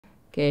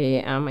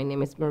Okay, my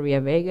name is Maria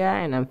Vega,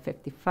 and I'm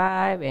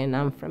 55, and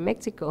I'm from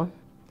Mexico.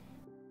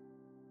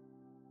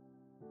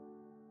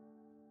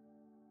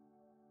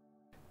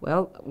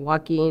 Well,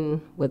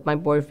 walking with my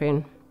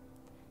boyfriend,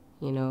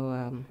 you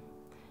know,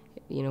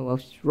 I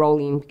was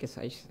rolling because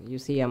you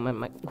see I'm on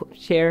my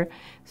chair.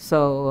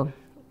 So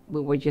we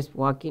were just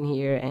walking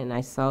here, and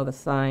I saw the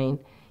sign,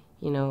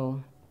 you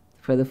know,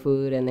 for the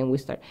food, and then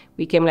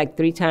we came like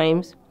 3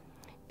 times,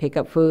 pick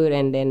up food,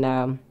 and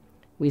then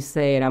we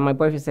said, my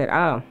boyfriend said,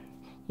 oh,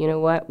 you know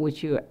what,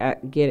 would you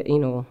get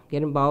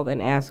involved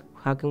and ask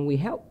how can we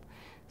help?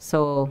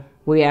 So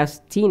we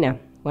asked Tina,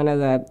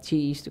 she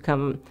used to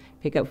come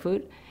pick up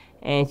food,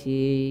 and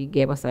she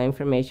gave us some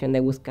information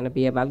that was going to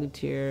be a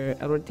volunteer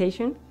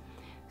rotation.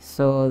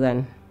 So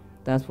then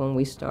that's when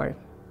we start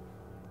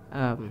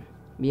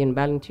being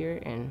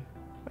volunteer, and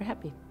we're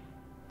happy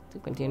to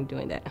continue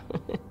doing that.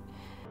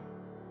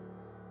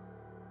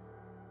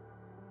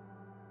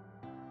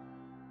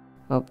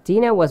 Well,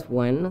 Tina was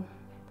one,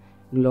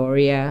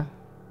 Gloria.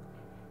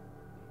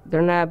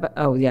 They're not.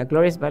 Oh yeah,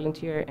 Gloria's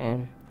volunteer,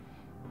 and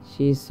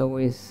she's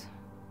always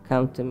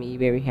come to me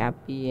very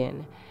happy,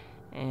 and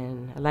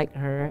I like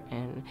her,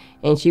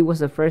 and she was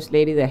the first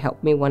lady that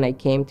helped me when I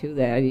came to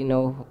that. I didn't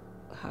know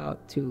how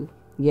to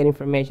get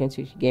information,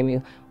 so she gave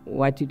me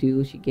what to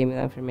do. She gave me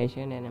the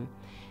information,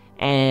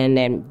 and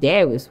then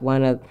Deb was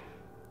one of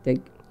the,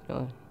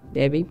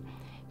 Debbie.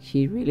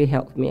 She really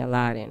helped me a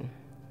lot, and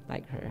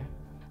like her,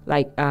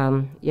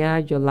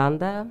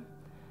 Yolanda.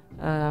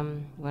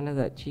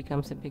 She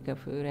comes and pick up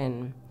food,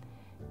 and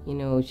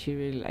she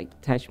really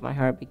touched my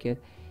heart because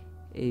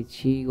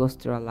she goes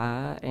through a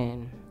lot,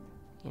 and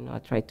I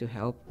try to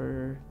help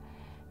her,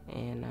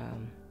 and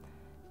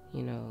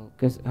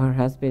because her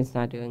husband's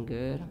not doing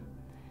good,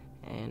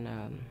 and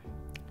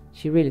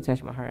she really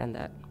touched my heart on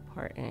that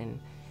part, and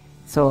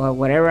so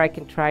whatever I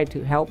can try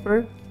to help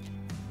her,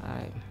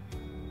 I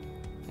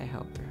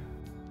help her.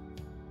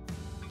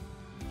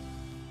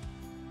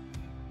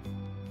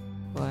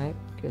 Why?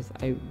 Because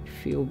I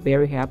feel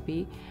very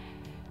happy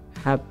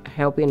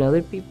helping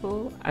other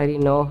people. I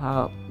didn't know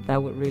how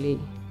that would really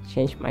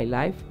change my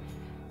life,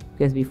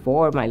 because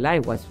before my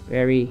life was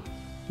very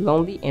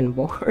lonely and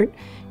bored,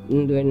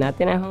 doing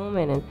nothing at home,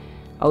 and I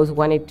always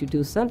wanted to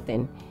do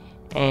something.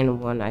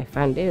 And when I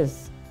found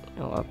this,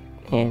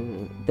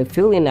 and the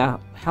feeling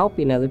of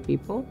helping other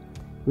people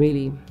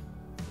really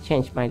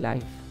changed my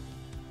life,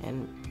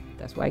 and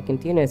that's why I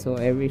continue. So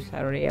every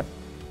Saturday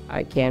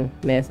I can't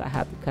miss. I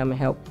have to come and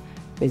help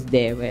Miss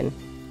Deb, and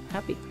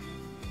happy.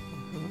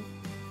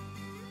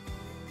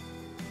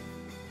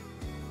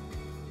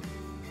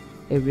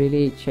 It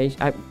really changed.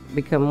 I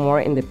become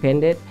more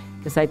independent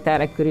because I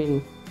thought I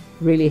couldn't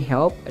really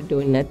help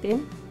doing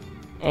nothing,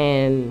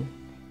 and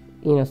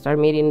start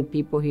meeting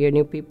people here,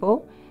 new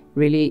people.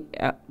 Really,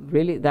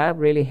 that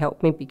really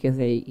helped me because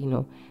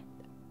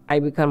I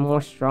become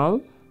more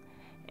strong,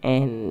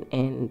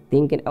 and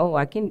thinking, oh,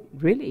 I can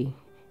really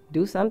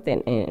do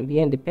something and be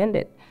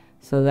independent.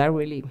 So that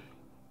really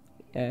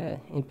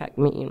impact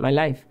me in my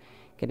life.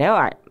 Cause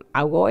now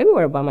I'll go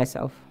everywhere by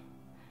myself,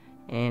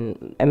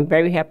 and I'm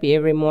very happy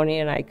every morning.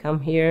 And I come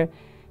here,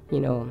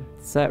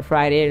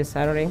 Friday to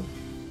Saturday.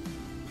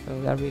 So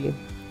that really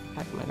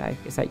impacted my life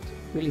because I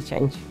really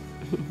changed.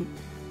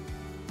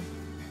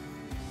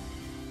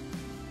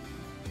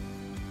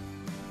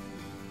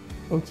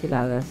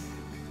 Enchiladas.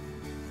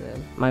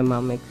 My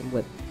mom makes them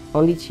with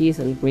only cheese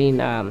and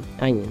green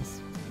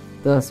onions.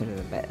 Those are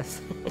the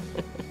best.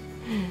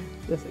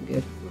 Those are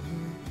good.